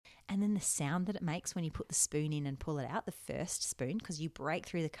And then the sound that it makes when you put the spoon in and pull it out, the first spoon, because you break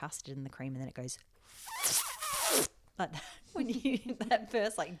through the custard and the cream and then it goes like that when you that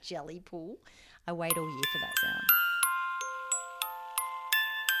first like jelly pull. I wait all year for that sound.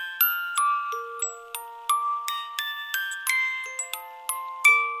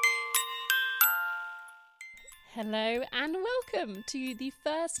 Hello and welcome to the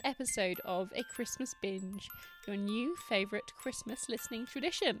first episode of A Christmas Binge, your new favourite Christmas listening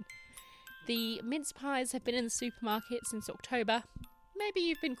tradition. The mince pies have been in the supermarket since October. Maybe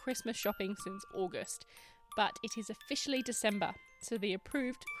you've been Christmas shopping since August, but it is officially December, so the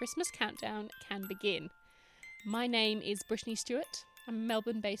approved Christmas countdown can begin. My name is Brittany Stewart. I'm a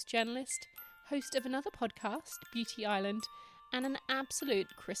Melbourne-based journalist, host of another podcast, Beauty Island, and an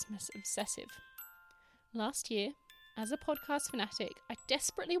absolute Christmas obsessive. Last year, as a podcast fanatic, I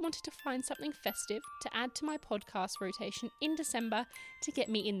desperately wanted to find something festive to add to my podcast rotation in December to get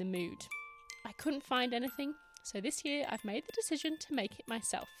me in the mood. I couldn't find anything, so this year I've made the decision to make it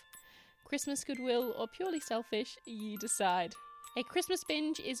myself. Christmas goodwill or purely selfish, you decide. A Christmas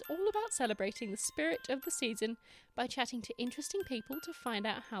Binge is all about celebrating the spirit of the season by chatting to interesting people to find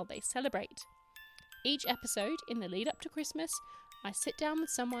out how they celebrate. Each episode, in the lead up to Christmas, I sit down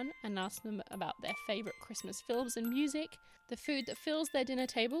with someone and ask them about their favourite Christmas films and music, the food that fills their dinner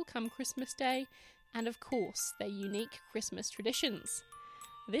table come Christmas Day, and of course, their unique Christmas traditions.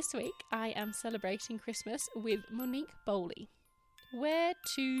 This week, I am celebrating Christmas with Monique Bowley. Where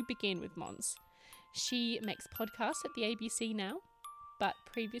to begin with Mons? She makes podcasts at the ABC now, but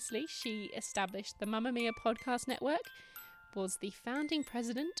previously she established the Mamma Mia podcast network, was the founding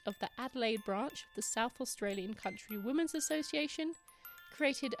president of the Adelaide branch of the South Australian Country Women's Association,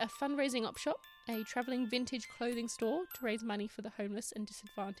 created a fundraising op shop, a travelling vintage clothing store to raise money for the homeless and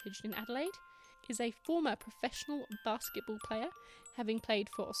disadvantaged in Adelaide, is a former professional basketball player, having played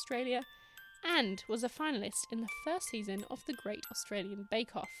for Australia, and was a finalist in the first season of the Great Australian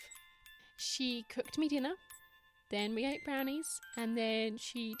Bake Off. She cooked me dinner, then we ate brownies, and then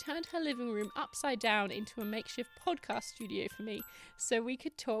she turned her living room upside down into a makeshift podcast studio for me so we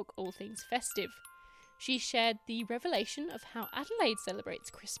could talk all things festive. She shared the revelation of how Adelaide celebrates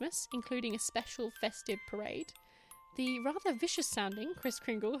Christmas, including a special festive parade, the rather vicious sounding Kris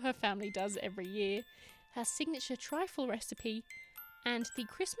Kringle her family does every year, her signature trifle recipe, and the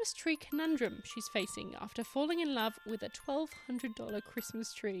Christmas tree conundrum she's facing after falling in love with a $1,200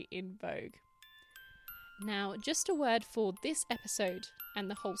 Christmas tree in Vogue. Now, just a word for this episode and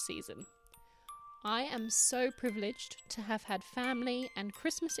the whole season. I am so privileged to have had family and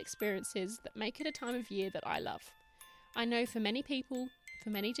Christmas experiences that make it a time of year that I love. I know for many people,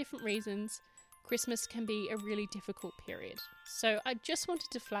 for many different reasons, Christmas can be a really difficult period. So I just wanted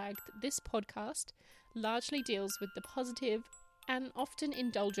to flag that this podcast largely deals with the positive and often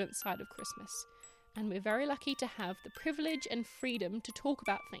indulgent side of Christmas. And we're very lucky to have the privilege and freedom to talk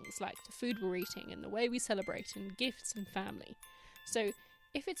about things like the food we're eating and the way we celebrate and gifts and family. So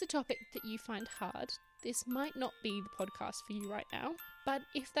if it's a topic that you find hard, this might not be the podcast for you right now. But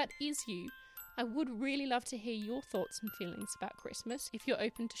if that is you, I would really love to hear your thoughts and feelings about Christmas if you're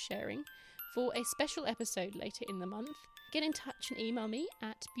open to sharing for a special episode later in the month. Get in touch and email me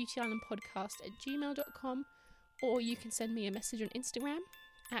at beautyislandpodcast@gmail.com, or you can send me a message on Instagram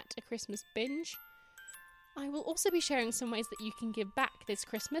at A Christmas Binge. I will also be sharing some ways that you can give back this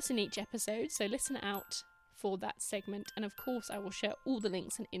Christmas in each episode, so listen out for that segment, and of course I will share all the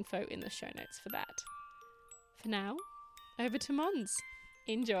links and info in the show notes for that. For now, over to Mons.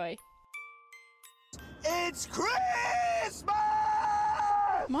 Enjoy. It's Christmas!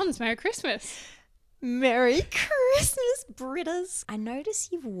 Mons, Merry Christmas! Merry Christmas, Britters! I notice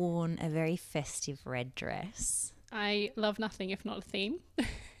you've worn a very festive red dress. I love nothing if not a theme.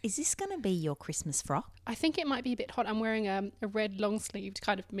 Is this going to be your Christmas frock? I think it might be a bit hot. I'm wearing a red long-sleeved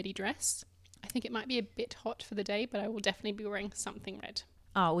kind of midi dress. I think it might be a bit hot for the day, but I will definitely be wearing something red.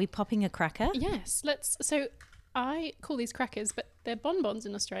 Oh, are we popping a cracker? Yes, so I call these crackers, but they're bonbons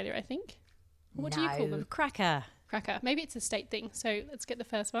in Australia, I think. What do you call them? Cracker. Cracker. Maybe it's a state thing. So let's get the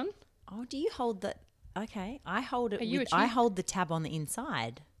first one. Oh, do you hold that? Okay, I hold it. Are I hold the tab on the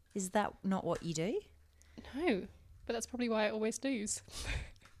inside. Is that not what you do? No, but that's probably why I always lose.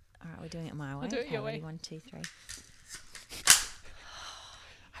 All right, we're doing it my way. I'll do it your way. 1, 2, 3.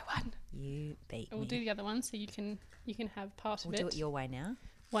 I won. You beat me. We'll do the other one so you can have part of it. We'll do it your way now.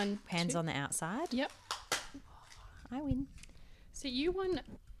 1, Hands 2. on the outside. Yep. I win. So you won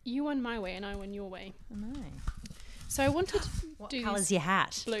my way and I won your way. I know. So I wanted to What do colour's your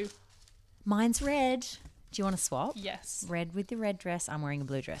hat? blue. Mine's red. Do you want to swap? Yes. Red with the red dress. I'm wearing a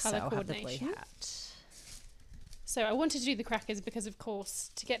blue dress, Colour so I'll have the blue coordination. hat. So I wanted to do the crackers because, of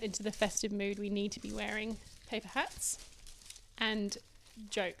course, to get into the festive mood, we need to be wearing paper hats and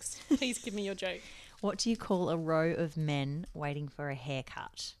jokes. Please give me your joke. What do you call a row of men waiting for a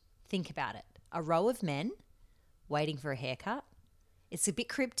haircut? Think about it. A row of men waiting for a haircut. It's a bit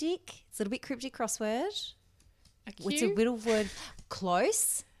cryptic. It's a little bit cryptic crossword. A cue? It's a little word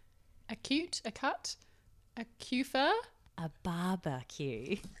close. A cute, a cut, a cue-fur. A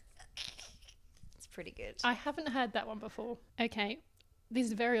barbecue. It's pretty good. I haven't heard that one before. Okay, this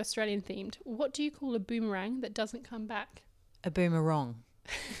is very Australian themed. What do you call a boomerang that doesn't come back? A boomerang.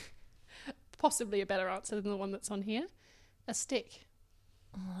 Possibly a better answer than the one that's on here. A stick.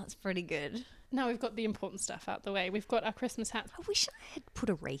 Oh, that's pretty good. Now we've got the important stuff out the way. We've got our Christmas hats. I wish I had put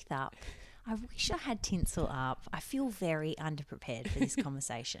a wreath up. I wish I had tinsel up. I feel very underprepared for this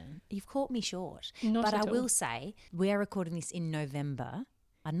conversation. You've caught me short. Not but at I all. will say, we are recording this in November.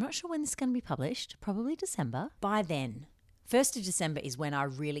 I'm not sure when this is going to be published. Probably December. By then, 1st of December is when I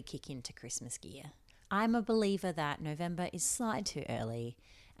really kick into Christmas gear. I'm a believer that November is slightly too early.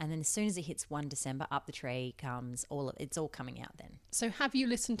 And then as soon as it hits 1 December, up the tree comes it's all coming out then. So have you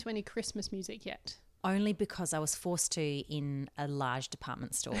listened to any Christmas music yet? Only because I was forced to in a large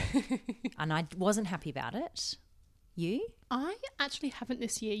department store. And I wasn't happy about it. You? I actually haven't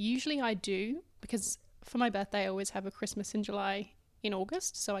this year. Usually I do, because for my birthday I always have a Christmas in July in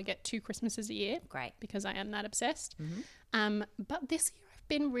August. So I get 2 Christmases a year. Great. Because I am that obsessed. Mm-hmm. But this year I've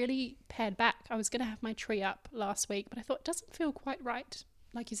been really pared back. I was going to have my tree up last week, but I thought it doesn't feel quite right.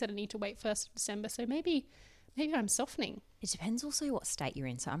 Like you said, I need to wait 1st of December. So maybe I'm softening. It depends also what state you're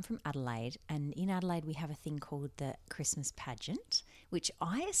in. So I'm from Adelaide, and in Adelaide we have a thing called the Christmas pageant, which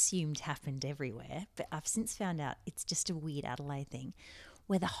I assumed happened everywhere, but I've since found out it's just a weird Adelaide thing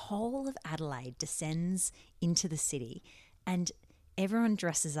where the whole of Adelaide descends into the city and everyone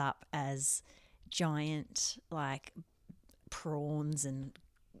dresses up as giant like prawns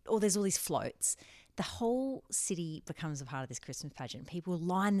or there's all these floats. The whole city becomes a part of this Christmas pageant. People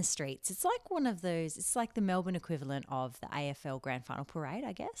line the streets. It's like one of those, it's like the Melbourne equivalent of the AFL Grand Final Parade,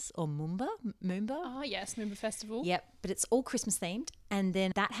 I guess, or Moomba. Oh, yes, Moomba Festival. Yep, but it's all Christmas themed. And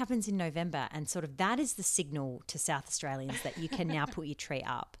then that happens in November, and sort of that is the signal to South Australians that you can now put your tree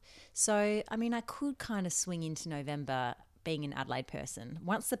up. So, I mean, I could kind of swing into November being an Adelaide person.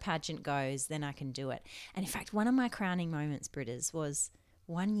 Once the pageant goes, then I can do it. And in fact, one of my crowning moments, Britters, was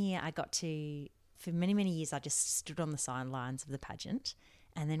one year I got to... For many, many years, I just stood on the sidelines of the pageant.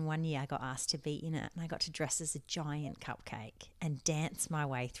 And then one year I got asked to be in it, and I got to dress as a giant cupcake and dance my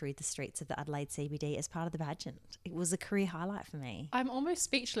way through the streets of the Adelaide CBD as part of the pageant. It was a career highlight for me. I'm almost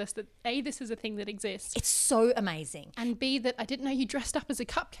speechless that A, this is a thing that exists. It's so amazing. And B, that I didn't know you dressed up as a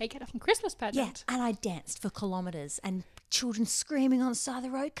cupcake at a Christmas pageant. Yeah, and I danced for kilometres and children screaming on the side of the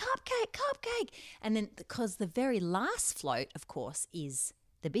road, cupcake, cupcake. And then because the very last float, of course, is...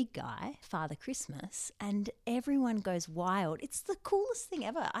 the big guy, Father Christmas, and everyone goes wild. It's the coolest thing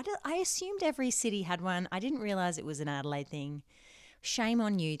ever. I assumed every city had one. I didn't realise it was an Adelaide thing. Shame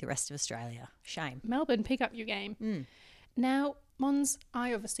on you, the rest of Australia. Shame. Melbourne, pick up your game. Now, Mons,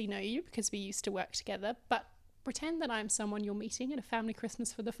 I obviously know you because we used to work together, but pretend that I'm someone you're meeting at a family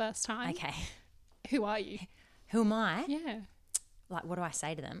Christmas for the first time. Okay. Who are you? Who am I? Yeah. Like, what do I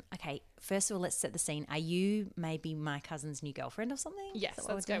say to them? Okay, first of all, let's set the scene. Are you maybe my cousin's new girlfriend or something? Yes,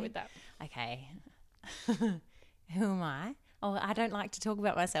 let's go with that. Okay. Who am I? Oh, I don't like to talk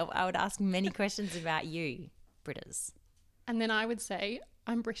about myself. I would ask many questions about you, Britters. And then I would say,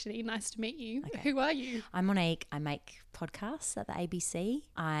 I'm Brittany. Nice to meet you. Okay. Who are you? I'm Monique. I make podcasts at the ABC.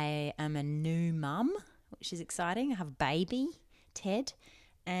 I am a new mum, which is exciting. I have a baby, Ted.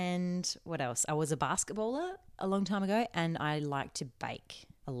 And what else? I was a basketballer a long time ago, and I like to bake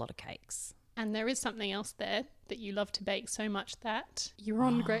a lot of cakes. And there is something else there that you love to bake so much that you were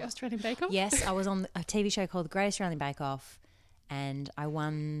on the Great Australian Bake Off? Yes, I was on a TV show called The Great Australian Bake Off, and I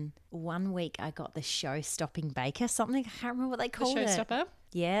won one week. I got the show-stopping baker, something. I can't remember what they called it. Showstopper?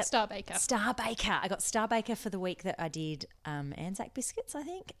 Yeah. Star Baker. Star Baker. I got Star Baker for the week that I did Anzac biscuits, I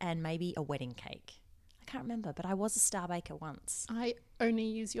think, and maybe a wedding cake. I can't remember, but I was a Star Baker once. I only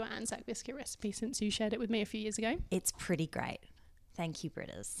use your Anzac biscuit recipe since you shared it with me a few years ago. It's pretty great. Thank you,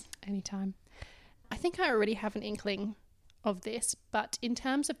 Britters. Anytime. I think I already have an inkling of this, but in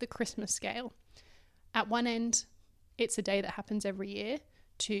terms of the Christmas scale, at one end, it's a day that happens every year.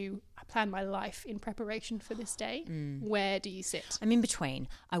 To I plan my life in preparation for this day. Where do you sit? I'm in between.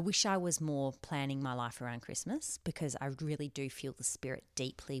 I wish I was more planning my life around Christmas because I really do feel the spirit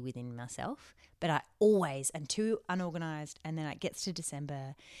deeply within myself. But I always am too unorganised, and then it gets to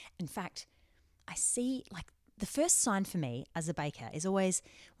December. In fact, I see like the first sign for me as a baker is always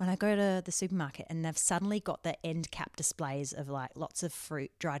when I go to the supermarket and they've suddenly got the end cap displays of like lots of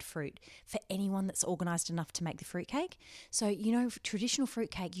fruit, dried fruit, for anyone that's organised enough to make the fruit cake. So, you know, traditional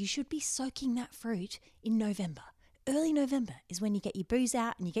fruit cake, you should be soaking that fruit in November. Early November is when you get your booze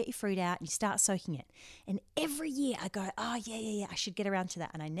out and you get your fruit out and you start soaking it. And every year I go, oh, yeah, I should get around to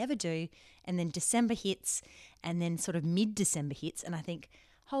that. And I never do. And then December hits and then sort of mid-December hits and I think,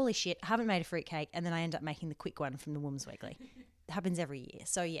 holy shit, I haven't made a fruit cake, and then I end up making the quick one from the Women's Weekly. It happens every year.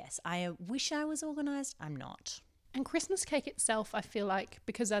 So yes, I wish I was organised. I'm not. And Christmas cake itself, I feel like,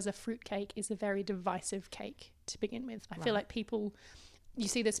 because as a fruit cake is a very divisive cake to begin with. I feel like people, you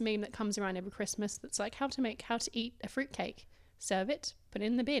see this meme that comes around every Christmas that's like how to eat a fruit cake. Serve it, put it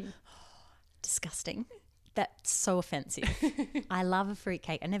in the bin. Disgusting. That's so offensive. I love a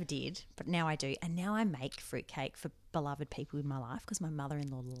fruitcake. I never did, but now I do. And now I make fruitcake for beloved people in my life because my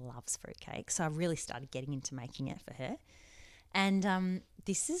mother-in-law loves fruitcake. So I really started getting into making it for her. And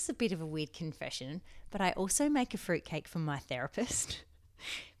this is a bit of a weird confession, but I also make a fruitcake for my therapist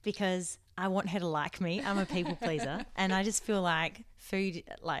because I want her to like me. I'm a people pleaser and I just feel like food,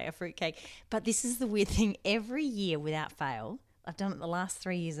 like a fruitcake. But this is the weird thing. Every year without fail, I've done it the last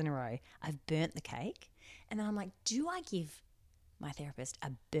 3 years in a row, I've burnt the cake. And then I'm like, do I give my therapist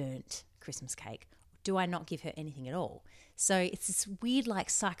a burnt Christmas cake? Or do I not give her anything at all? So it's this weird like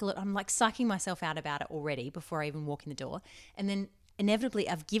cycle. I'm like psyching myself out about it already before I even walk in the door. And then inevitably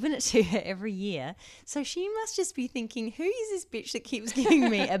I've given it to her every year. So she must just be thinking, who is this bitch that keeps giving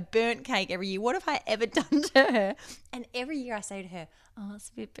me a burnt cake every year? What have I ever done to her? And every year I say to her, oh, it's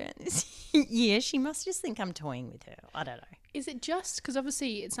a bit burnt this year. She must just think I'm toying with her. I don't know. Is it just, because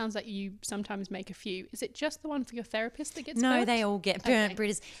obviously it sounds like you sometimes make a few, is it just the one for your therapist that gets burnt? No, they all get burnt,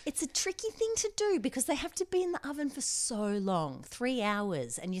 Britters. It's a tricky thing to do because they have to be in the oven for so long, 3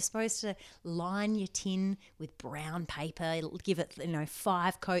 hours, and you're supposed to line your tin with brown paper, give it,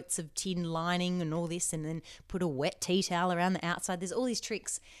 5 coats of tin lining and all this, and then put a wet tea towel around the outside. There's all these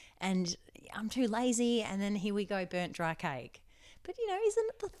tricks, and I'm too lazy, and then here we go, burnt dry cake. But, isn't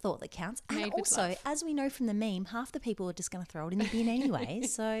it the thought that counts? And Made with also, love. as we know from the meme, half the people are just going to throw it in the bin anyway,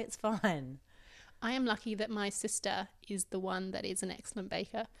 so it's fine. I am lucky that my sister is the one that is an excellent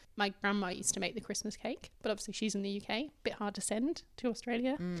baker. My grandma used to make the Christmas cake, but obviously she's in the UK, bit hard to send to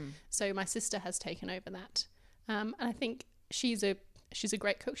Australia. So my sister has taken over that. And I think she's a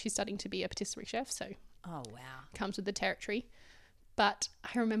great cook. She's studying to be a patisserie chef, so Oh, wow. comes with the territory. But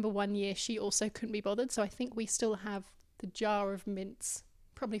I remember one year she also couldn't be bothered, so I think we still have the jar of mince,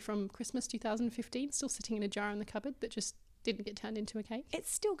 probably from Christmas 2015, still sitting in a jar in the cupboard that just didn't get turned into a cake.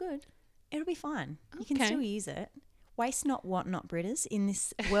 It's still good. It'll be fine. You can Okay. still use it. Waste not, want not, Britters. In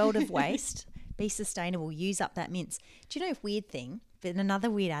this world of waste, be sustainable, use up that mince. Do you know a weird thing? But another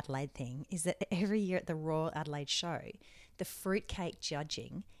weird Adelaide thing is that every year at the Royal Adelaide Show, the fruitcake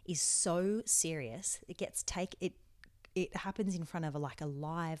judging is so serious. It happens in front of a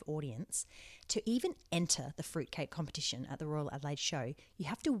live audience. To even enter the fruitcake competition at the Royal Adelaide Show, you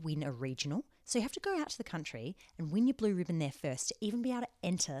have to win a regional. So you have to go out to the country and win your blue ribbon there first to even be able to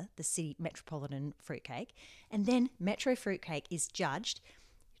enter the city metropolitan fruitcake. And then Metro Fruitcake is judged,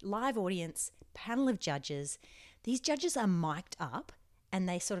 live audience, panel of judges. These judges are mic'd up and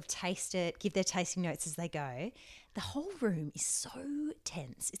they sort of taste it, give their tasting notes as they go. The whole room is so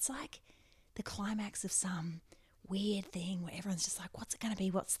tense. It's like the climax of some weird thing where everyone's just like, what's it going to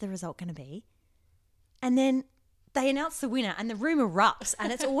be? What's the result going to be? And then they announce the winner and the room erupts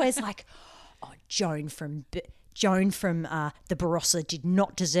and it's always like, oh, Joan from the Barossa did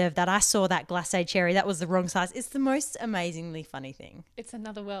not deserve that. I saw that glacé cherry. That was the wrong size. It's the most amazingly funny thing. It's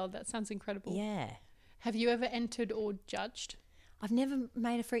another world. That sounds incredible. Yeah. Have you ever entered or judged? I've never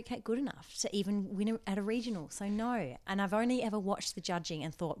made a fruitcake good enough to even win at a regional. So no. And I've only ever watched the judging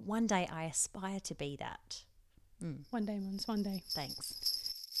and thought, one day I aspire to be that. One day, Mons, one day. Thanks.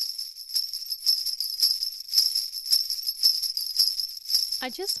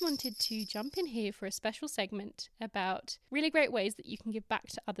 I just wanted to jump in here for a special segment about really great ways that you can give back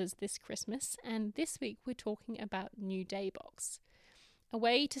to others this Christmas. And this week we're talking about New Day Box, a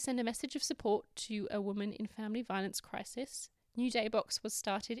way to send a message of support to a woman in family violence crisis. New Day Box was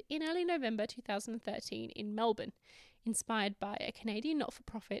started in early November 2013 in Melbourne, inspired by a Canadian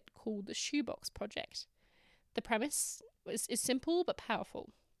not-for-profit called the Shoebox Project. The premise is simple but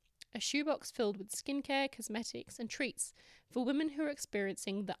powerful. A shoebox filled with skincare, cosmetics and treats for women who are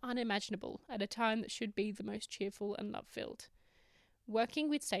experiencing the unimaginable at a time that should be the most cheerful and love-filled. Working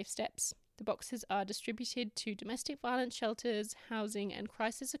with Safe Steps, the boxes are distributed to domestic violence shelters, housing and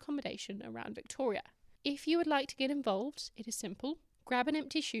crisis accommodation around Victoria. If you would like to get involved, it is simple. Grab an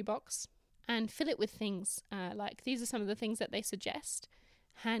empty shoebox and fill it with things like these are some of the things that they suggest: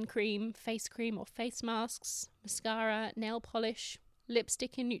 hand cream or face masks, mascara, nail polish,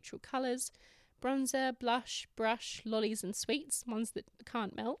 lipstick in neutral colours, bronzer, blush, brush, lollies and sweets, ones that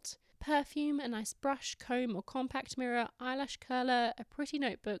can't melt, perfume, a nice brush, comb or compact mirror, eyelash curler, a pretty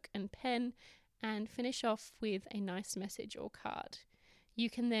notebook and pen, and finish off with a nice message or card. You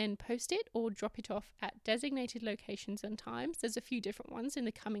can then post it or drop it off at designated locations and times. There's a few different ones in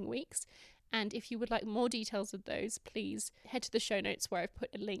the coming weeks. And if you would like more details of those, please head to the show notes where I've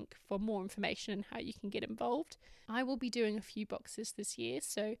put a link for more information on how you can get involved. I will be doing a few boxes this year,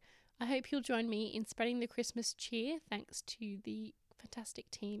 so I hope you'll join me in spreading the Christmas cheer thanks to the fantastic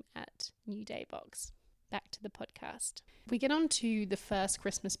team at New Day Box. Back to the podcast. We get on to the first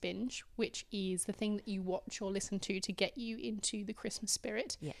Christmas binge, which is the thing that you watch or listen to get you into the Christmas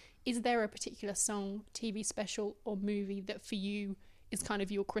spirit. Yeah. Is there a particular song, TV special or movie that for you is kind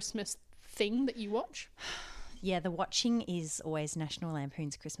of your Christmas thing that you watch? Yeah, the watching is always National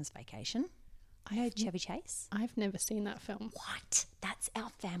Lampoon's Christmas Vacation. I know Chevy Chase. I've never seen that film. What? That's our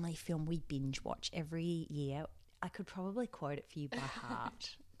family film we binge watch every year. I could probably quote it for you by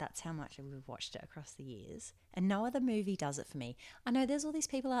heart. That's how much we've watched it across the years. And no other movie does it for me. I know there's all these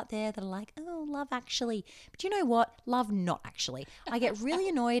people out there that are like, oh, Love Actually. But you know what? Love Not Actually. I get really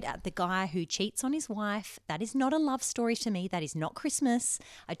annoyed at the guy who cheats on his wife. That is not a love story to me. That is not Christmas.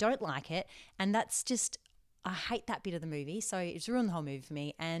 I don't like it. And that's just, I hate that bit of the movie. So it's ruined the whole movie for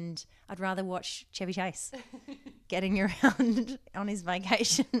me. And I'd rather watch Chevy Chase getting around on his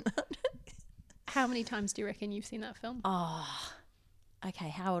vacation. How many times do you reckon you've seen that film? Oh, okay,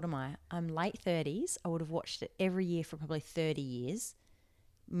 how old am I? I'm late 30s. I would have watched it every year for probably 30 years,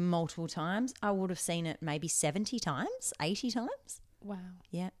 multiple times. I would have seen it maybe 70 times, 80 times. Wow.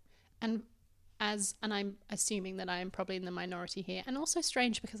 Yeah. And I'm assuming that I am probably in the minority here, and also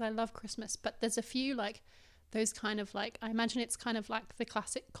strange because I love Christmas, but there's a few like those kind of like, I imagine it's kind of like the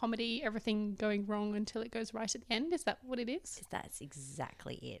classic comedy, everything going wrong until it goes right at the end. Is that what it is? That's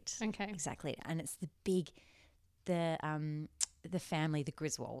exactly it. Okay. Exactly it. And it's the family, the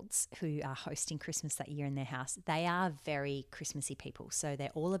Griswolds, who are hosting Christmas that year in their house. They are very Christmassy people. So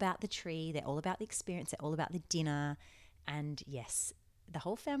they're all about the tree. They're all about the experience. They're all about the dinner. And yes, the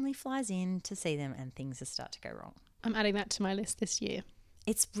whole family flies in to see them and things start to go wrong. I'm adding that to my list this year.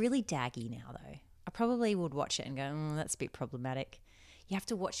 It's really daggy now though. I probably would watch it and go, that's a bit problematic. You have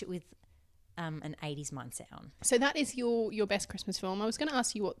to watch it with an 80s mindset on. So that is your best Christmas film. I was going to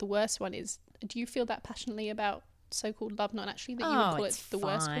ask you what the worst one is. Do you feel that passionately about so-called Love Not Actually that you would call it the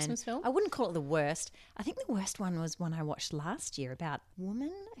worst Christmas film? I wouldn't call it the worst. I think the worst one was one I watched last year about a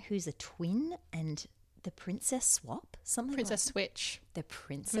woman who's a twin and the princess swap, something Princess like Switch. The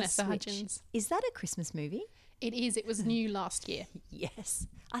Princess Vanessa Switch. Hudgens. Is that a Christmas movie? It is. It was new last year. Yes.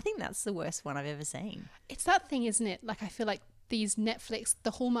 I think that's the worst one I've ever seen. It's that thing, isn't it? Like I feel like these Netflix,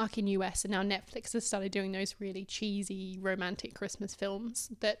 the Hallmark in US, and now Netflix has started doing those really cheesy romantic Christmas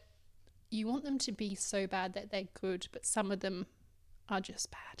films that you want them to be so bad that they're good, but some of them are just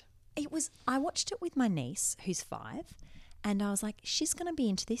bad. I watched it with my niece who's 5 and I was like, she's going to be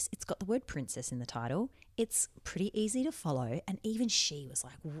into this. It's got the word princess in the title. It's pretty easy to follow. And even she was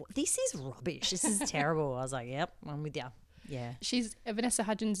like, this is rubbish. This is terrible. I was like, yep, I'm with you. Yeah. Vanessa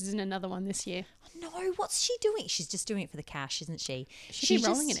Hudgens is in another one this year. No, what's she doing? She's just doing it for the cash, isn't she? She's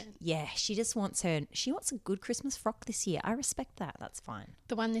rolling in it. Yeah, she wants a good Christmas frock this year. I respect that. That's fine.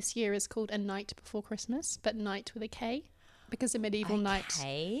 The one this year is called A Night Before Christmas, but night with a K, because a medieval night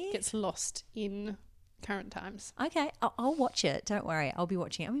gets lost in current times. Okay, I'll watch it. Don't worry. I'll be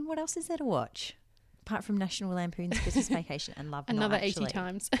watching it. I mean, what else is there to watch? Apart from National Lampoon's Christmas Vacation and Love Another Not Actually. 80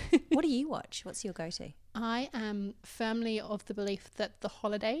 times. What do you watch? What's your go-to? I am firmly of the belief that The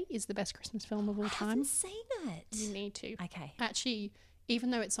Holiday is the best Christmas film of all time. I haven't seen it. You need to. Okay. Actually,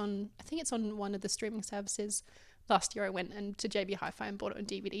 even though I think it's on one of the streaming services, last year I went to JB Hi-Fi and bought it on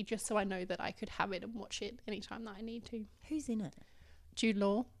DVD just so I know that I could have it and watch it anytime that I need to. Who's in it? Jude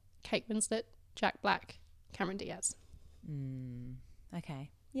Law, Kate Winslet, Jack Black, Cameron Diaz. Okay.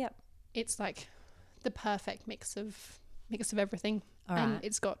 Yep. It's like the perfect mix of everything. All right. And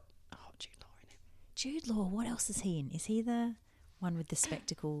it's got Jude Law in it. Jude Law, what else is he in? Is he the one with the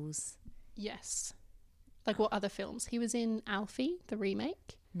spectacles? Yes. Like what other films? He was in Alfie, the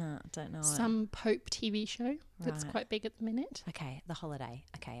remake. No, I don't know. Some Pope TV show that's quite big at the minute. Okay, The Holiday.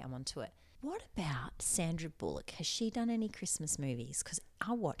 Okay, I'm onto it. What about Sandra Bullock? Has she done any Christmas movies? Because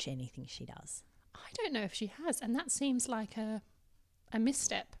I'll watch anything she does. I don't know if she has, and that seems like a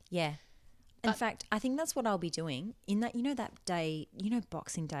misstep. Yeah. In fact, I think that's what I'll be doing in that, that day,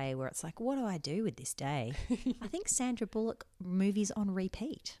 Boxing Day, where it's like, what do I do with this day? I think Sandra Bullock movies on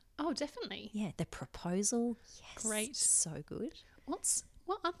repeat. Oh, definitely. Yeah, The Proposal. Yes. Great. So good.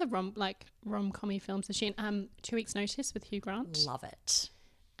 What other rom-com-y films is she in? 2 Weeks Notice with Hugh Grant. Love it.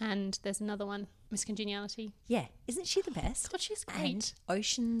 And there's another one, Miss Congeniality. Yeah. Isn't she the best? God, she's great. And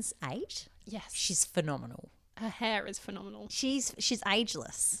Ocean's 8. Yes. She's phenomenal. Her hair is phenomenal. She's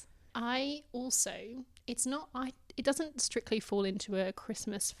ageless. I also, it doesn't strictly fall into a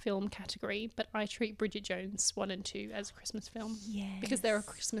Christmas film category, but I treat Bridget Jones 1 and 2 as a Christmas film. Yes. Because there are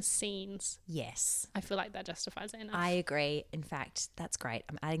Christmas scenes. Yes. I feel like that justifies it enough. I agree. In fact, that's great.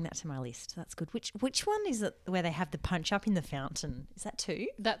 I'm adding that to my list. That's good. Which one is it where they have the punch up in the fountain? Is that 2?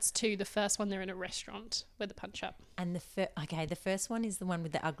 That's 2. The first one, they're in a restaurant with the punch up. And the first one is the one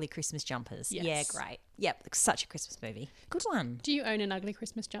with the ugly Christmas jumpers. Yes. Yeah, great. Yep, such a Christmas movie. Good one. Do you own an ugly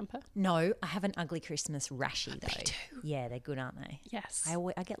Christmas jumper? No, I have an ugly Christmas rashie though. Me too. Yeah, they're good, aren't they? Yes.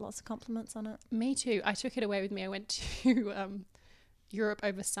 I get lots of compliments on it. Me too. I took it away with me. I went to Europe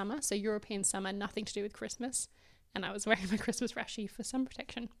over summer, so European summer, nothing to do with Christmas, and I was wearing my Christmas rashie for sun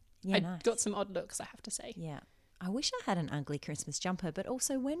protection. Yeah, I nice. got some odd looks, I have to say. Yeah. I wish I had an ugly Christmas jumper, but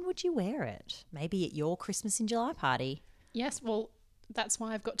also when would you wear it? Maybe at your Christmas in July party. Yes, well, that's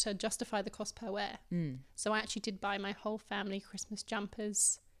why I've got to justify the cost per wear. So I actually did buy my whole family Christmas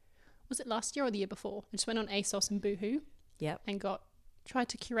jumpers. Was it last year or the year before? I just went on ASOS and Boohoo. Yep. And tried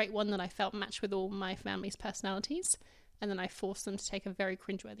to curate one that I felt matched with all my family's personalities. And then I forced them to take a very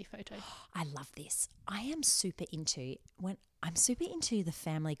cringeworthy photo. I love this. I am super into the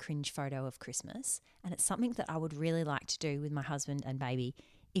family cringe photo of Christmas, and it's something that I would really like to do with my husband and baby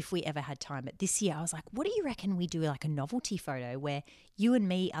if we ever had time. But this year I was like, what do you reckon we do like a novelty photo where you and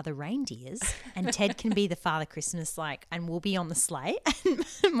me are the reindeers and Ted can be the Father Christmas, and we'll be on the sleigh.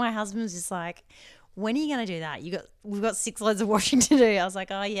 And my husband was just like, when are you going to do that? We've got 6 loads of washing to do. I was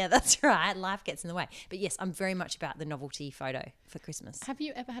like, oh yeah, that's right. Life gets in the way. But yes, I'm very much about the novelty photo for Christmas. Have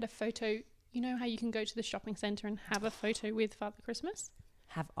you ever had a photo, you know how you can go to the shopping centre and have a photo with Father Christmas?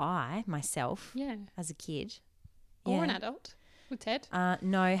 Have I, myself, Yeah. as a kid? Or an adult with Ted?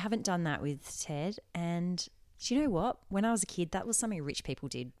 No, haven't done that with Ted. And do you know what? When I was a kid, that was something rich people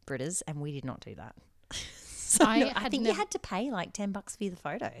did, Britters, and we did not do that. So I think you had to pay like $10 for the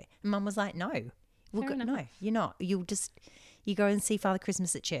photo. And Mum was like, no. No, you're not. You go and see Father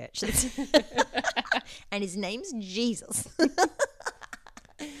Christmas at church. And his name's Jesus.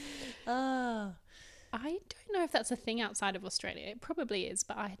 I don't know if that's a thing outside of Australia. It probably is,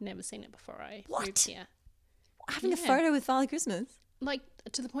 but I had never seen it before I moved here. Having a photo with Father Christmas? Like,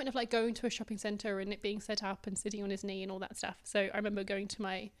 to the point of going to a shopping centre and it being set up and sitting on his knee and all that stuff. So I remember going to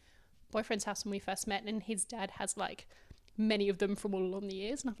my boyfriend's house when we first met, and his dad has many of them from all along the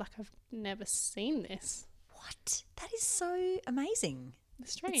years, and I've never seen this. What? That is so amazing.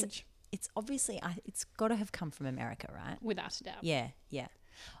 It's strange. It's obviously, it's got to have come from America, right? Without a doubt. Yeah.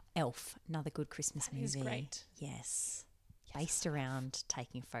 Elf, another good Christmas movie. Is great. Yes. Based around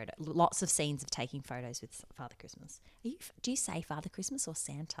taking photos. Lots of scenes of taking photos with Father Christmas. Do you say Father Christmas or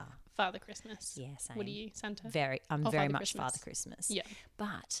Santa? Father Christmas. Yeah, same. What are you, Santa? I'm very Father much Christmas. Father Christmas. Yeah.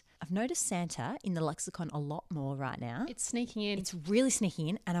 But I've noticed Santa in the lexicon a lot more right now. It's sneaking in. It's really sneaking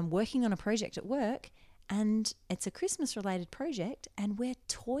in, and I'm working on a project at work, and it's a Christmas-related project, and we're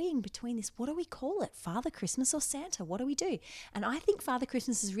toying between this. What do we call it? Father Christmas or Santa? What do we do? And I think Father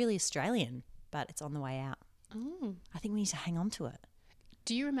Christmas is really Australian, but it's on the way out. Oh. I think we need to hang on to it.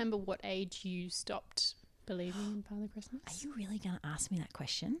 Do you remember what age you stopped believing in Father Christmas? Are you really going to ask me that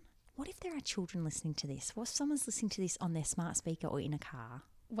question? What if there are children listening to this? What if someone's listening to this on their smart speaker or in a car?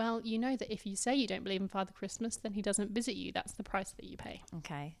 Well, you know that if you say you don't believe in Father Christmas, then he doesn't visit you. That's the price that you pay.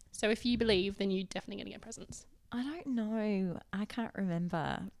 Okay. So if you believe, then you're definitely going to get presents. I don't know. I can't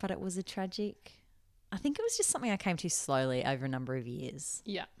remember. But it was a tragic... I think it was just something I came to slowly over a number of years.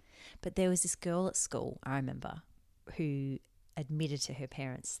 Yeah. But there was this girl at school, I remember, who admitted to her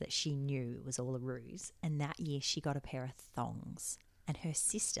parents that she knew it was all a ruse. And that year she got a pair of thongs. And her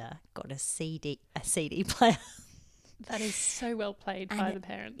sister got a CD player. That is so well played by the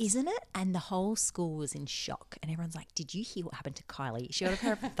parents. Isn't it? And the whole school was in shock. And everyone's like, did you hear what happened to Kylie? She got a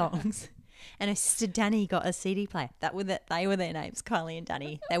pair of thongs. And her sister Danny got a CD player. They were their names, Kylie and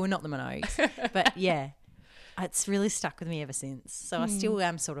Danny. They were not the Minogues. But yeah, it's really stuck with me ever since. So I still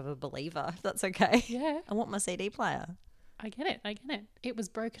am sort of a believer, if that's okay. Yeah. I want my CD player. I get it. It was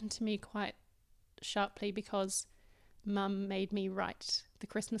broken to me quite sharply because Mum made me write the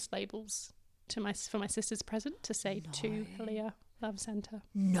Christmas labels for my sister's present to say to Halia, love Santa.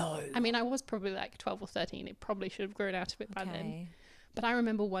 No. I mean, I was probably 12 or 13. It probably should have grown out of it by then. But I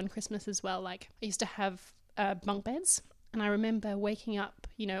remember one Christmas as well, like I used to have bunk beds, and I remember waking up,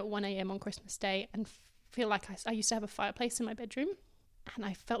 at 1 a.m. on Christmas Day and feel like I used to have a fireplace in my bedroom, and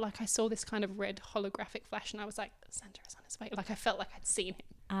I felt like I saw this kind of red holographic flash, and I was like, Santa is on his way. Like I felt like I'd seen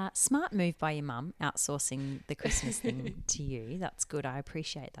him. Smart move by your mum, outsourcing the Christmas thing to you. That's good. I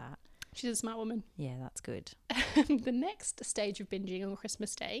appreciate that. She's a smart woman. Yeah, that's good. The next stage of binging on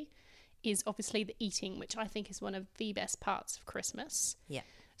Christmas Day is obviously the eating, which I think is one of the best parts of Christmas. Yeah.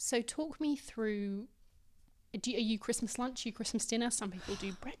 So talk me through, are you Christmas lunch, you Christmas dinner? Some people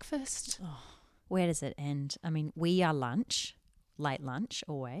do breakfast. Oh, where does it end? I mean, we are lunch, late lunch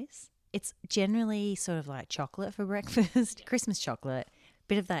always. It's generally sort of like chocolate for breakfast, Christmas chocolate,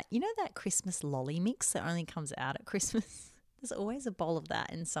 bit of that, that Christmas lolly mix that only comes out at Christmas. There's always a bowl of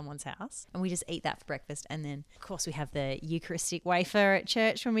that in someone's house, and we just eat that for breakfast. And then, of course, we have the Eucharistic wafer at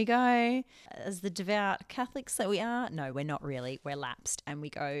church when we go. As the devout Catholics that we are, no, we're not really. We're lapsed, and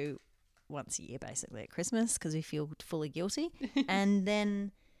we go once a year basically at Christmas because we feel fully guilty. And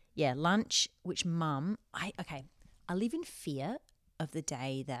then, lunch, which I live in fear of the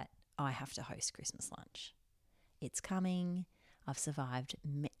day that I have to host Christmas lunch. It's coming. I've survived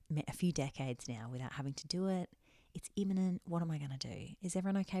a few decades now without having to do it. It's imminent. What am I going to do? Is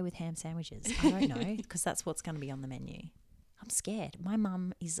everyone okay with ham sandwiches? I don't know, because that's what's going to be on the menu. I'm scared. My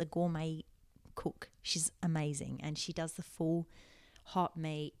mum is a gourmet cook. She's amazing, and she does the full hot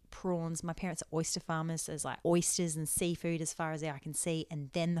meat, prawns. My parents are oyster farmers, so there's like oysters and seafood as far as the eye can see, and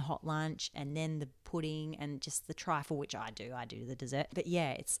then the hot lunch, and then the pudding, and just the trifle, which I do the dessert. But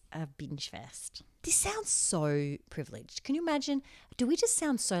yeah, it's a binge fest. This sounds so privileged. Can you imagine? Do we just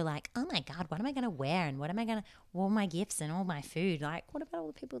sound so like, oh my God, what am I going to wear, and all my gifts and all my food? Like, what about all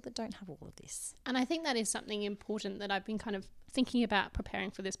the people that don't have all of this? And I think that is something important that I've been kind of thinking about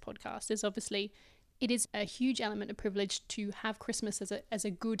preparing for this podcast, is obviously it is a huge element of privilege to have Christmas as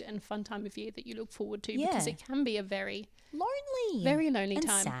a good and fun time of year that you look forward to, because it can be a very lonely and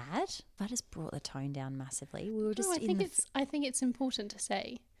time. Sad. That just brought the tone down massively. We were just I think it's important to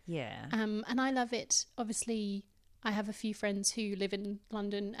say. Yeah. And I love it. Obviously, I have a few friends who live in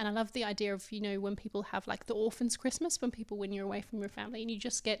London, and I love the idea of, when people have like the orphans Christmas, when you're away from your family and you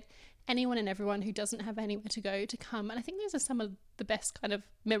just get anyone and everyone who doesn't have anywhere to go to come. And I think those are some of the best kind of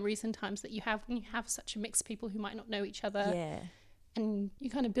memories and times that you have when you have such a mix of people who might not know each other. Yeah. And you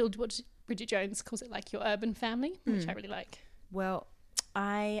kind of build what Bridget Jones calls it, like your urban family, which I really like. Well,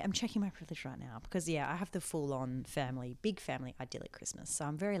 I am checking my privilege right now because, I have the full-on big family idyllic Christmas, so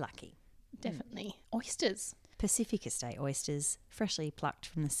I'm very lucky. Definitely. Oysters. Pacific Estate oysters, freshly plucked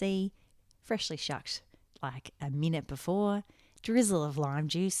from the sea, freshly shucked like a minute before, drizzle of lime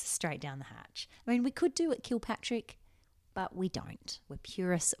juice straight down the hatch. I mean, we could do it Kilpatrick, but we don't. We're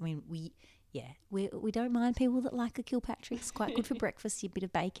purists. I mean, we don't mind people that like a Kilpatrick. It's quite good for breakfast, a bit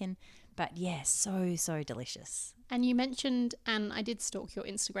of bacon. But so delicious. And you mentioned, and I did stalk your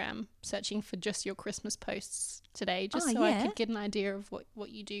Instagram searching for just your Christmas posts today, I could get an idea of what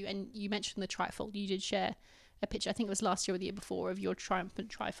you do. And you mentioned the trifle. You did share a picture, I think it was last year or the year before, of your triumphant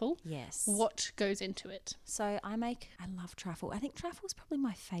trifle. Yes. What goes into it? So I love trifle. I think trifle is probably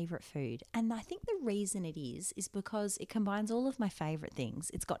my favourite food. And I think the reason it is because it combines all of my favourite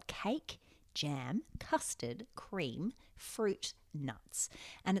things. It's got cake, jam, custard, cream, fruit, nuts.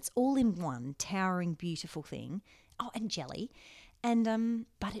 And it's all in one towering, beautiful thing. Oh, and jelly. And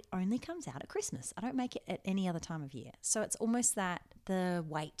but it only comes out at Christmas. I don't make it at any other time of year. So it's almost that the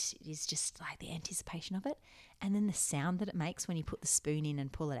wait is just like the anticipation of it. And then the sound that it makes when you put the spoon in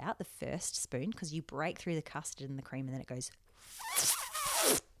and pull it out, the first spoon, because you break through the custard and the cream and then it goes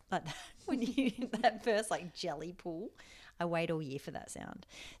like that. When you that first like jelly pull. I wait all year for that sound.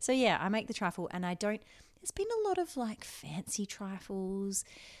 So I make the trifle, and there's been a lot of like fancy trifles.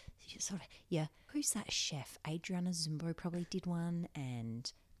 Who's that chef? Adriana Zumbo probably did one,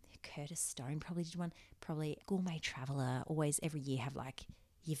 and Curtis Stone probably did one. Probably Gourmet Traveller always every year have like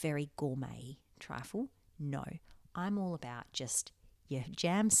your very gourmet trifle. No, I'm all about just your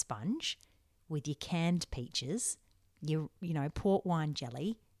jam sponge with your canned peaches, your port wine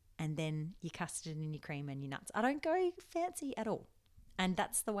jelly, and then your custard and your cream and your nuts. I don't go fancy at all, and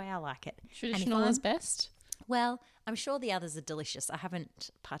that's the way I like it. Traditional is best. Well, I'm sure the others are delicious. I haven't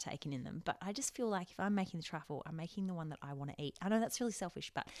partaken in them, but I just feel like if I'm making the trifle, I'm making the one that I want to eat. I know that's really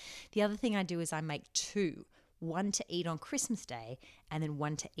selfish, but the other thing I do is I make two, one to eat on Christmas Day and then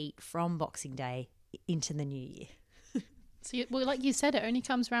one to eat from Boxing Day into the new year. So, like you said, it only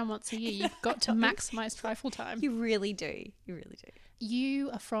comes around once a year. You've got to maximise trifle time. You really do. You really do. You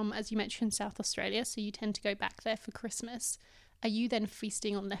are from, as you mentioned, South Australia, so you tend to go back there for Christmas. Are you then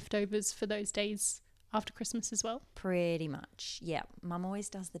feasting on leftovers for those days after Christmas as well? Pretty much, yeah. Mum always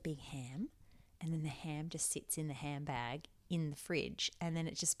does the big ham, and then the ham just sits in the ham bag in the fridge, and then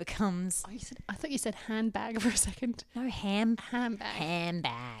it just becomes... Oh, I thought you said handbag for a second. No, Handbag. Ham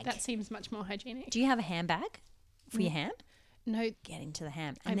bag. That seems much more hygienic. Do you have a handbag for your ham? No. Get into the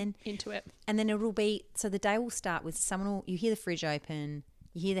ham. And then into it. And then it'll be... So the day will start with you hear the fridge open,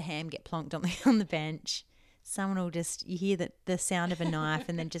 you hear the ham get plonked on the bench, someone will just... You hear the sound of a knife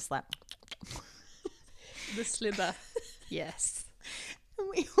and then just like... The slither. Yes. And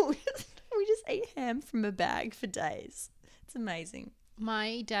we just eat ham from a bag for days. It's amazing.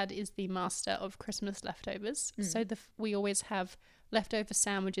 My dad is the master of Christmas leftovers. So we always have leftover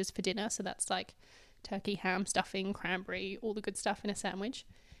sandwiches for dinner. So that's like turkey, ham, stuffing, cranberry, all the good stuff in a sandwich.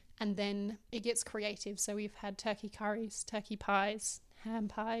 And then it gets creative. So we've had turkey curries, turkey pies, ham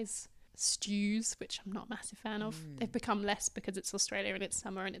pies, stews, which I'm not a massive fan of. They've become less because it's Australia and it's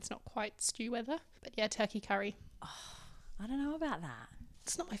summer and it's not quite stew weather. But yeah, turkey curry. Oh, I don't know about that.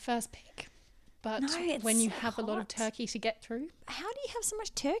 It's not my first pick. But No, when you it's have a lot of hot. turkey to get through, How do you have so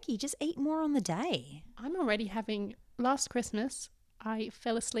much turkey? Just eat more on the day. I'm already having... Last Christmas, I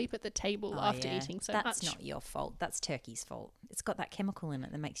fell asleep at the table after eating so much. That's not your fault. That's turkey's fault. It's got that chemical in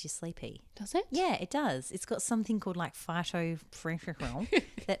it that makes you sleepy. Does it? Yeah, it does. It's got something called like phytopharmacol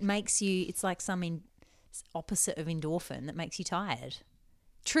that makes you... It's like some opposite of endorphin that makes you tired.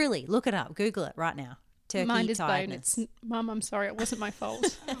 Truly, look it up. Google it right now. Turkey Mind is blown. tiredness. Mum, I'm sorry. It wasn't my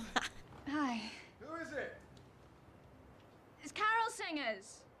fault. Hi. Who is it? It's Carol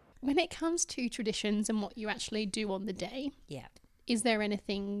Singers. When it comes to traditions and what you actually do on the day, Yeah. is there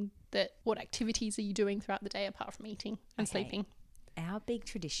anything what activities are you doing throughout the day apart from eating and Okay. sleeping? Our big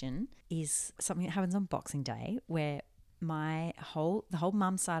tradition is something that happens on Boxing Day where the whole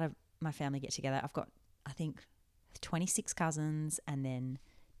mum side of my family get together. I've got, I think, 26 cousins, and then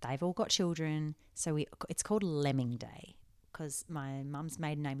they've all got children. So it's called Lemming Day because my mum's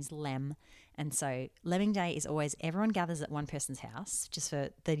maiden name is Lem. And so Lemming Day is always everyone gathers at one person's house just for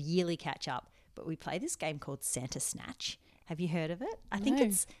the yearly catch up. But we play this game called Santa Snatch. Have you heard of it? I think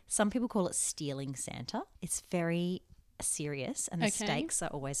No. some people call it stealing Santa. It's very serious and the Okay. stakes are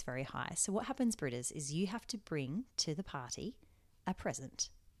always very high. So what happens, Britters, is you have to bring to the party a present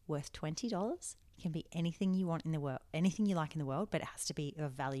worth $20. It can be anything you want in the world, anything you like in the world, but it has to be a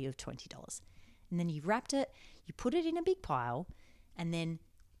value of $20. And then you've wrapped it, you put it in a big pile, and then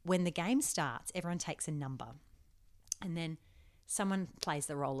when the game starts, everyone takes a number. And then someone plays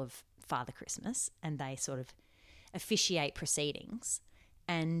the role of Father Christmas and they sort of officiate proceedings.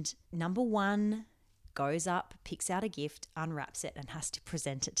 And number one goes up, picks out a gift, unwraps it, and has to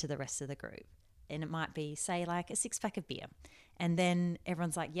present it to the rest of the group. And it might be, say, like a 6-pack of beer. And then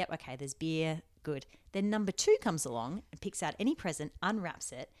everyone's like, yep, okay, there's beer, good. Then number two comes along and picks out any present,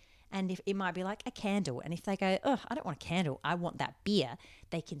 unwraps it, and if it might be like a candle. And if they go, oh, I don't want a candle, I want that beer,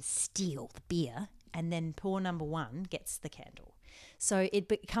 they can steal the beer, and then poor number one gets the candle. So it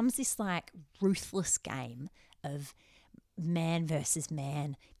becomes this like ruthless game of man versus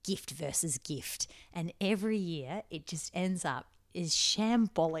man, gift versus gift. And every year it just ends up is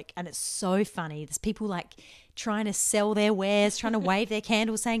shambolic, and it's so funny. There's people like trying to sell their wares, trying to wave their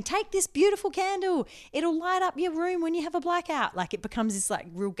candles, saying, take this beautiful candle, it'll light up your room when you have a blackout. Like it becomes this like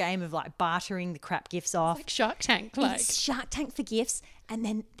real game of like bartering the crap gifts off. Like Shark Tank, It's Shark Tank for gifts. And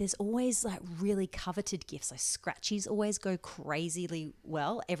then there's always like really coveted gifts. So scratchies always go crazily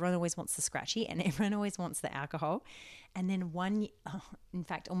well. Everyone always wants the scratchy and everyone always wants the alcohol. And then in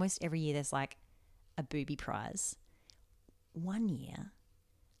fact, almost every year there's like a booby prize. One year,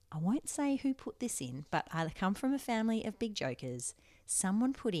 I won't say who put this in, but I come from a family of big jokers.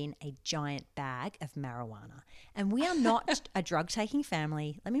 Someone put in a giant bag of marijuana. And we are not a drug-taking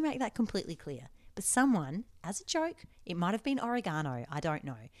family. Let me make that completely clear. But someone, as a joke, it might have been oregano, I don't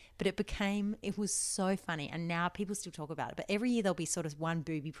know. But it was so funny. And now people still talk about it. But every year there'll be sort of one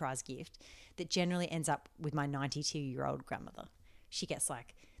booby prize gift that generally ends up with my 92-year-old grandmother. She gets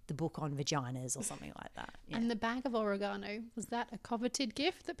like the book on vaginas or something like that. Yeah. And the bag of oregano, was that a coveted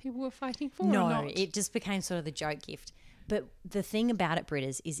gift that people were fighting for No, or not? it just became sort of the joke gift. But the thing about it,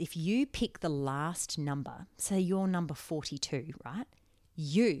 Britters, is if you pick the last number, say you're number 42, right?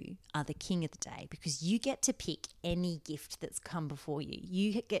 You are the king of the day because you get to pick any gift that's come before you.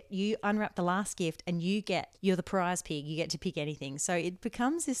 You unwrap the last gift and you're the prize pig. You get to pick anything. So it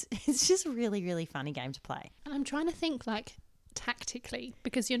becomes this, it's just a really, really funny game to play. And I'm trying to think like tactically,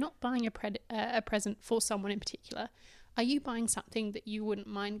 because you're not buying a present for someone in particular. Are you buying something that you wouldn't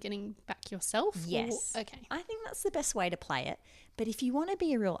mind getting back yourself? Yes. Okay. I think that's the best way to play it. But if you want to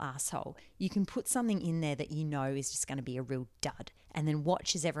be a real asshole, you can put something in there that you know is just going to be a real dud, and then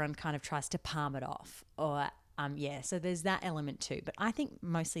watch as everyone kind of tries to palm it off. Or, so there's that element too. But I think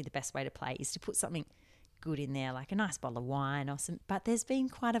mostly the best way to play is to put something good in there, like a nice bottle of wine or some. But there's been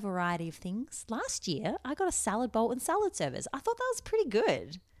quite a variety of things. Last year, I got a salad bowl and salad servers. I thought that was pretty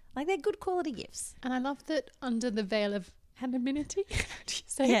good. Like, they're good quality gifts. And I love that under the veil of anonymity, how do you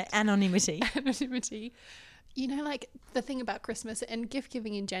say Yeah, it? anonymity. Anonymity. You know, like the thing about Christmas and gift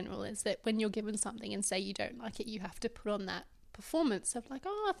giving in general is that when you're given something and say you don't like it, you have to put on that performance of like,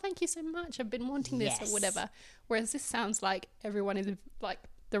 oh, thank you so much, I've been wanting this or whatever. Whereas this sounds like everyone is like,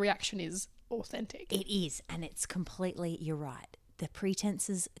 the reaction is authentic. It is, and it's completely, you're right. The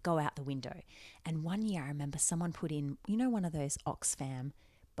pretenses go out the window. And one year I remember someone put in, you know, one of those Oxfam,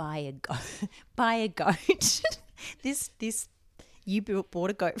 buy a goat. You bought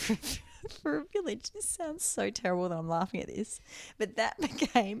a goat for a village. This sounds so terrible that I'm laughing at this. But that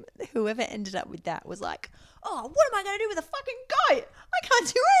became, whoever ended up with that was like, oh, what am I going to do with a fucking goat? I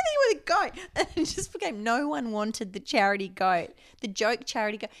can't do anything with a goat. And it just became, no one wanted the charity goat, the joke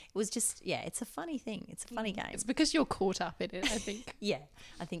charity goat. It was just, it's a funny thing. It's a funny game. It's because you're caught up in it, I think. Yeah,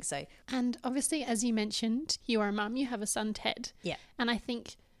 I think so. And obviously, as you mentioned, you are a mum, you have a son, Ted. Yeah. And I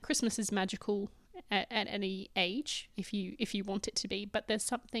think Christmas is magical at any age if you want it to be, but there's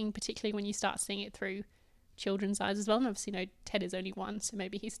something particularly when you start seeing it through children's eyes as well. And obviously, Ted is only 1, so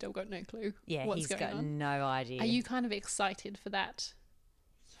maybe he's still got no clue what's going on. He's got no idea. Are you kind of excited for that,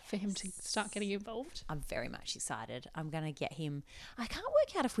 for him to start getting involved? I'm very much excited. I'm going to get him. I can't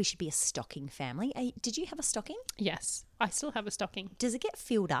work out if we should be a stocking family. Did you have a stocking? Yes, I still have a stocking. Does it get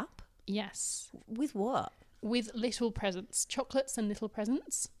filled up? Yes. With what? With little presents, chocolates and little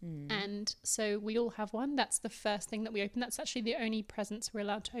presents. And so we all have one. That's the first thing that we open. That's actually the only presents we're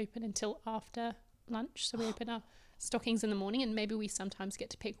allowed to open until after lunch. So we open our stockings in the morning, and maybe we sometimes get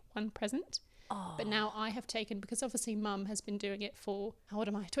to pick one present. But now I have taken, because obviously Mum has been doing it for, how old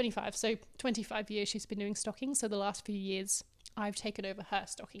am I? 25. So 25 years she's been doing stockings. So the last few years I've taken over her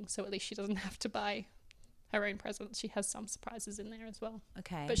stocking. So at least she doesn't have to buy her own presents. She has some surprises in there as well.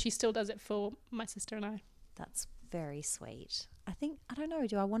 Okay. But she still does it for my sister and I. That's very sweet. I don't know,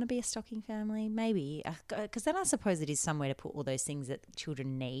 do I want to be a stocking family? Maybe. Because then I suppose it is somewhere to put all those things that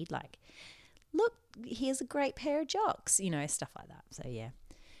children need. Like, look, here's a great pair of jocks, stuff like that. So, yeah.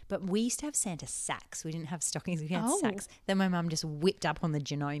 But we used to have Santa sacks. We didn't have stockings. We had sacks. Then my mum just whipped up on the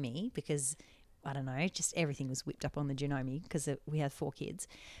Genome because, I don't know, just everything was whipped up on the Genome because we had 4 kids.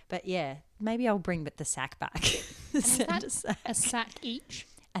 But, yeah, maybe I'll bring the sack back. The Santa sack. A sack each?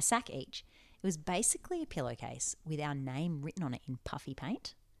 A sack each. It was basically a pillowcase with our name written on it in puffy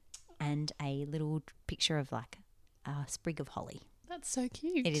paint and a little picture of like a sprig of holly. That's so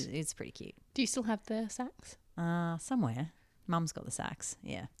cute. It is. It's pretty cute. Do you still have the sacks? Somewhere. Mum's got the sacks.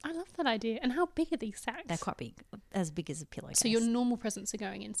 Yeah. I love that idea. And how big are these sacks? They're quite big, as big as a pillowcase. So your normal presents are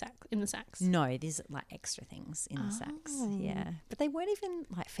going in the sacks? No, there's like extra things in the sacks. Yeah. But they weren't even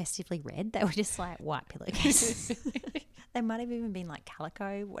like festively red. They were just like white pillowcases. They might have even been like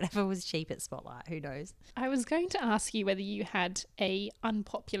calico, whatever was cheap at Spotlight. Who knows? I was going to ask you whether you had a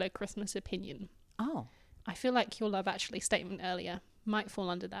unpopular Christmas opinion. Oh. I feel like your Love Actually statement earlier might fall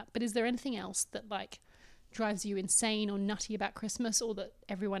under that. But is there anything else that like drives you insane or nutty about Christmas, or that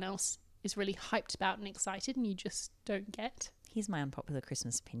everyone else is really hyped about and excited and you just don't get? Here's my unpopular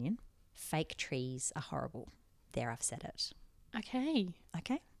Christmas opinion. Fake trees are horrible. There, I've said it. Okay.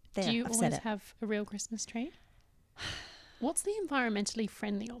 There, Do you I've said always it. have a real Christmas tree? What's the environmentally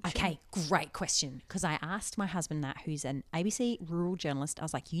friendly option? Okay, great question. Because I asked my husband that, who's an ABC rural journalist. I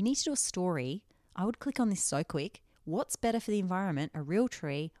was like, you need to do a story. I would click on this so quick. What's better for the environment, a real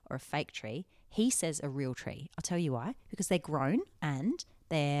tree or a fake tree? He says a real tree. I'll tell you why. Because they're grown and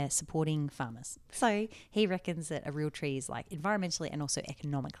they're supporting farmers. So he reckons that a real tree is like environmentally and also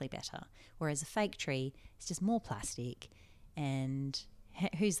economically better. Whereas a fake tree is just more plastic and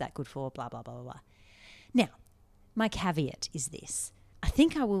who's that good for? Blah, blah, blah, blah, blah. Now, my caveat is this. I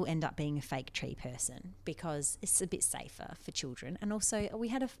think I will end up being a fake tree person because it's a bit safer for children. And also we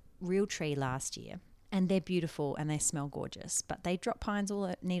had a real tree last year and they're beautiful and they smell gorgeous, but they drop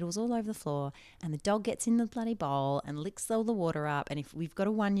needles all over the floor and the dog gets in the bloody bowl and licks all the water up. And if we've got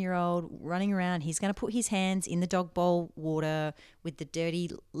a 1-year-old running around, he's going to put his hands in the dog bowl water with the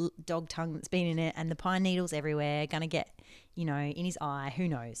dirty dog tongue that's been in it and the pine needles everywhere, going to get, in his eye, who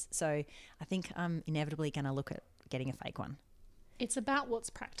knows. So I think I'm inevitably going to look at getting a fake one. It's about what's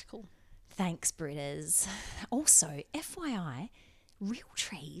practical. Thanks, Britters. Also, FYI, real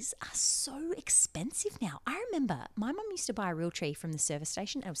trees are so expensive now. I remember my mum used to buy a real tree from the service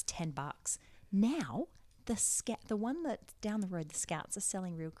station and it was $10. Now, the one that's down the road, the Scouts are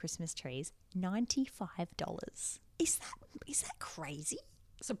selling real Christmas trees, $95. Is that crazy?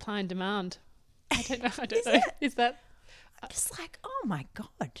 Supply and demand. I don't know. Is that... I'm just like, oh my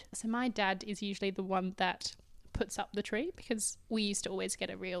God. So my dad is usually the one that puts up the tree because we used to always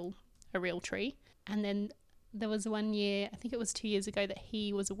get a real tree. And then there was one year, I think it was 2 years ago, that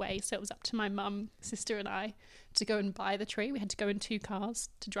he was away. So it was up to my mum, sister and I to go and buy the tree. We had to go in 2 cars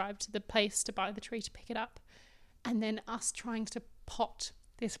to drive to the place to buy the tree to pick it up. And then us trying to pot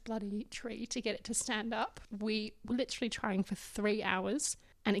this bloody tree to get it to stand up. We were literally trying for 3 hours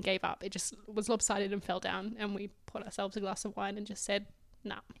and it gave up. It just was lopsided and fell down. And we poured ourselves a glass of wine and just said,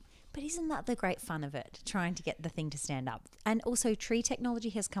 nah. But isn't that the great fun of it, trying to get the thing to stand up? And also tree technology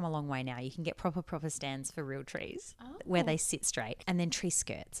has come a long way now. You can get proper stands for real trees where they sit straight. And then tree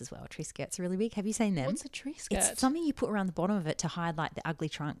skirts as well. Tree skirts are really big. Have you seen them? What's a tree skirt? It's something you put around the bottom of it to hide like the ugly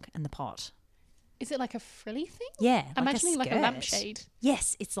trunk and the pot. Is it like a frilly thing? Yeah. I'm imagining like a lampshade.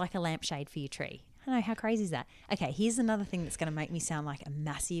 Yes, it's like a lampshade for your tree. I know, how crazy is that? Okay, here's another thing that's going to make me sound like a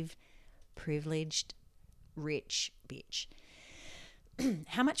massive, privileged, rich bitch.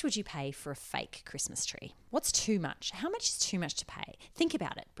 How much would you pay for a fake Christmas tree? What's too much? How much is too much to pay? Think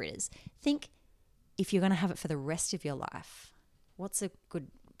about it, Britters. Think if you're going to have it for the rest of your life, what's a good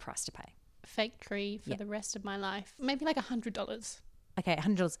price to pay? Fake tree for the rest of my life. Maybe like $100. Okay,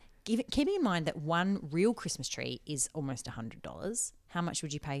 $100. Keeping in mind that one real Christmas tree is almost $100, how much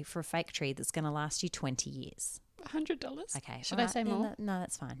would you pay for a fake tree that's going to last you 20 years? $100. Okay. Should I say more? No,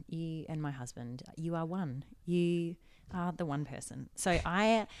 that's fine. You and my husband, you are one. You are the one person. So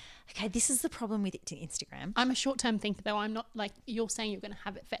this is the problem with Instagram. I'm a short-term thinker though. I'm not like you're saying you're going to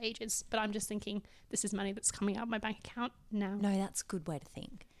have it for ages, but I'm just thinking this is money that's coming out of my bank account now. No, that's a good way to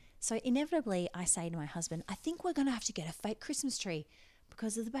think. So inevitably I say to my husband, I think we're going to have to get a fake Christmas tree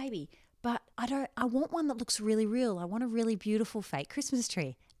because of the baby. But I want one that looks really real. I want a really beautiful fake Christmas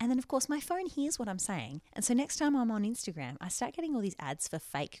tree. And then, of course, my phone hears what I'm saying. And so next time I'm on Instagram, I start getting all these ads for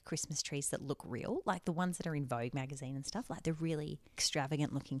fake Christmas trees that look real, like the ones that are in Vogue magazine and stuff, like the really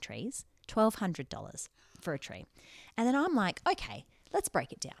extravagant looking trees. $1,200 for a tree. And then I'm like, okay, let's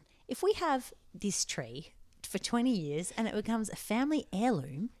break it down. If we have this tree for 20 years and it becomes a family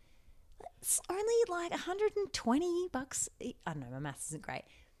heirloom, it's only like $120. I don't know, my maths isn't great.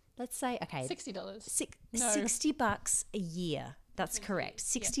 Let's say, okay. $60. $60 a year. That's correct.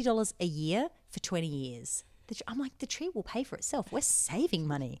 $60 a year for 20 years. I'm like, the tree will pay for itself. We're saving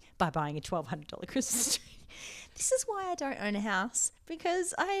money by buying a $1,200 Christmas tree. This is why I don't own a house,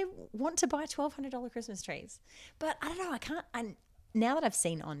 because I want to buy $1,200 Christmas trees. But I don't know, now that I've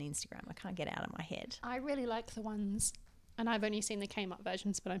seen on Instagram, I can't get it out of my head. I really like the ones, and I've only seen the Kmart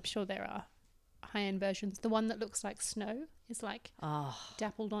versions, but I'm sure there are high-end versions. The one that looks like snow is like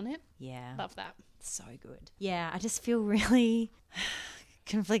dappled on it. Yeah. Love that. So good. Yeah, I just feel really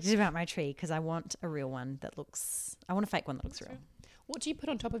conflicted about my tree because I want a real one that looks, I want a fake one that looks real. What do you put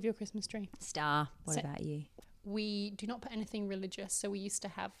on top of your Christmas tree? Star. What about you? We do not put anything religious. So we used to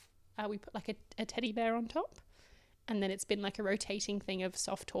have, we put like a teddy bear on top, and then it's been like a rotating thing of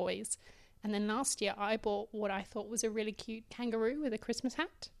soft toys. And then last year I bought what I thought was a really cute kangaroo with a Christmas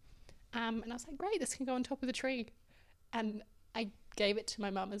hat. And I was like, great, this can go on top of the tree. And I gave it to my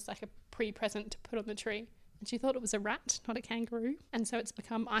mum as like a pre-present to put on the tree. And she thought it was a rat, not a kangaroo. And so it's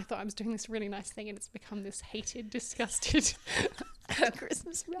become, I thought I was doing this really nice thing, and it's become this hated, disgusted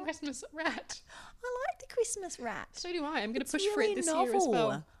Christmas rat. Christmas rat. I like the Christmas rat. So do I. I'm going to push really for it this year as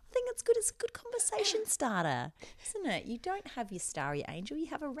well. I think it's good. It's a good conversation starter, isn't it? You don't have your starry angel. You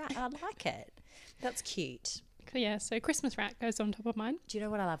have a rat. I like it. That's cute. Yeah, so Christmas rat goes on top of mine. Do you know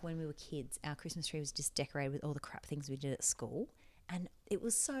what I love? When we were kids, our Christmas tree was just decorated with all the crap things we did at school. And it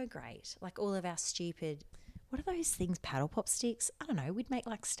was so great. Like all of our stupid, what are those things, paddle pop sticks? I don't know. We'd make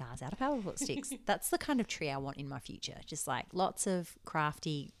like stars out of paddle pop sticks. That's the kind of tree I want in my future. Just like lots of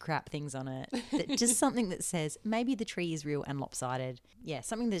crafty crap things on it. Just something that says maybe the tree is real and lopsided. Yeah,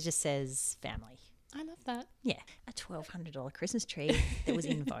 something that just says family. I love that. Yeah, a $1,200 Christmas tree that was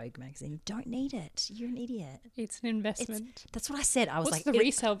in Vogue magazine. You don't need it. You're an idiot. It's an investment. That's what I said. I was What's like, the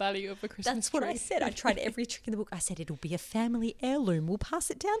resale value of a Christmas That's tree? what I said. I tried every trick in the book. I said, it'll be a family heirloom. We'll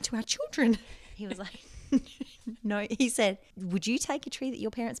pass it down to our children. He was like, no. He said, would you take a tree that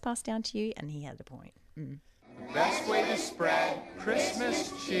your parents passed down to you? And he had a point. The best way to spread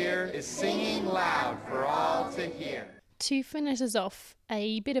Christmas cheer is singing loud for all to hear. To finish us off,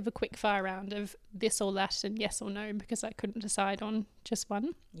 a bit of a quick fire round of this or that and yes or no, because I couldn't decide on just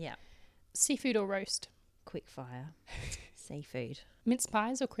one. Yeah. Seafood or roast? Quick fire. Seafood. Mince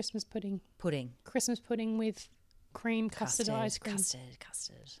pies or Christmas pudding? Pudding. Christmas pudding with cream, custard, ice cream. Custard.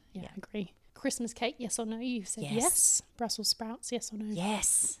 Yeah, I agree. Christmas cake, yes or no? You said Yes. yes. Brussels sprouts, yes or no?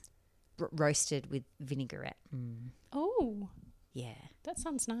 Yes. Roasted with vinaigrette. Oh, Yeah. that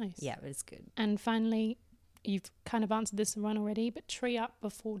sounds nice. Yeah, it's good. And finally, you've kind of answered this one already, but tree up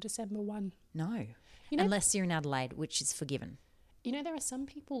before December 1. No. You know- Unless you're in Adelaide, which is forgiven. You know, there are some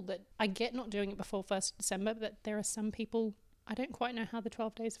people that, I get not doing it before 1st of December, but there are some people, I don't quite know how the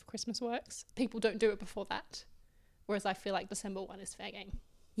 12 days of Christmas works. People don't do it before that. Whereas I feel like December 1 is fair game.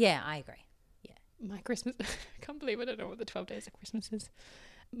 Yeah, I agree. Yeah. My Christmas, I can't believe I don't know what the 12 days of Christmas is.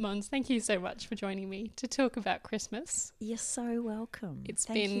 Mons, thank you so much for joining me to talk about Christmas. You're so welcome.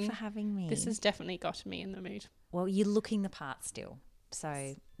 Thank you for having me. This has definitely gotten me in the mood. Well, you're looking the part still.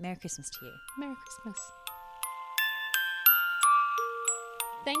 So, Merry Christmas to you. Merry Christmas.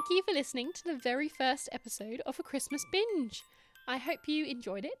 Thank you for listening to the very first episode of A Christmas Binge. I hope you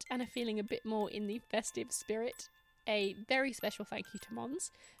enjoyed it and are feeling a bit more in the festive spirit. A very special thank you to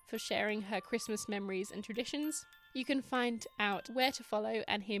Mons for sharing her Christmas memories and traditions. You can find out where to follow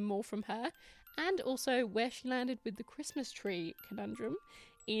and hear more from her, and also where she landed with the Christmas tree conundrum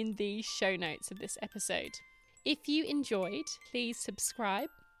in the show notes of this episode. If you enjoyed, please subscribe,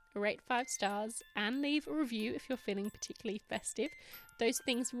 rate 5 stars, and leave a review if you're feeling particularly festive. Those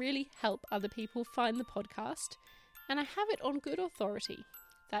things really help other people find the podcast. And I have it on good authority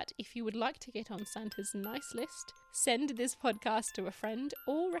that if you would like to get on Santa's nice list, send this podcast to a friend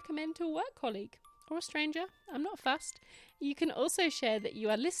or recommend to a work colleague or a stranger. I'm not fussed. You can also share that you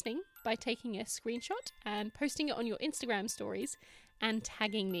are listening by taking a screenshot and posting it on your Instagram stories and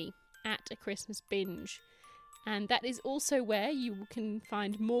tagging me at A Christmas Binge. And that is also where you can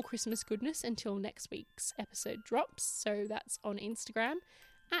find more Christmas goodness until next week's episode drops. So that's on Instagram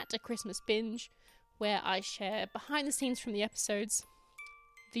at A Christmas Binge, where I share behind the scenes from the episodes,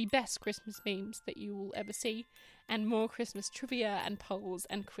 the best Christmas memes that you will ever see, and more Christmas trivia and polls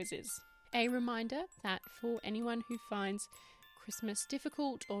and quizzes. A reminder that for anyone who finds Christmas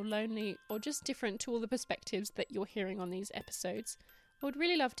difficult or lonely or just different to all the perspectives that you're hearing on these episodes, I would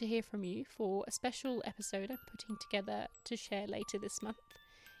really love to hear from you for a special episode I'm putting together to share later this month.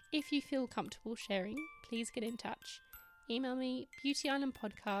 If you feel comfortable sharing, please get in touch. Email me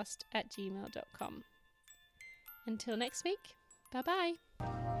beautyislandpodcast@gmail.com. Until next week, bye-bye.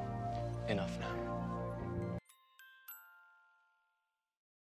 Enough now.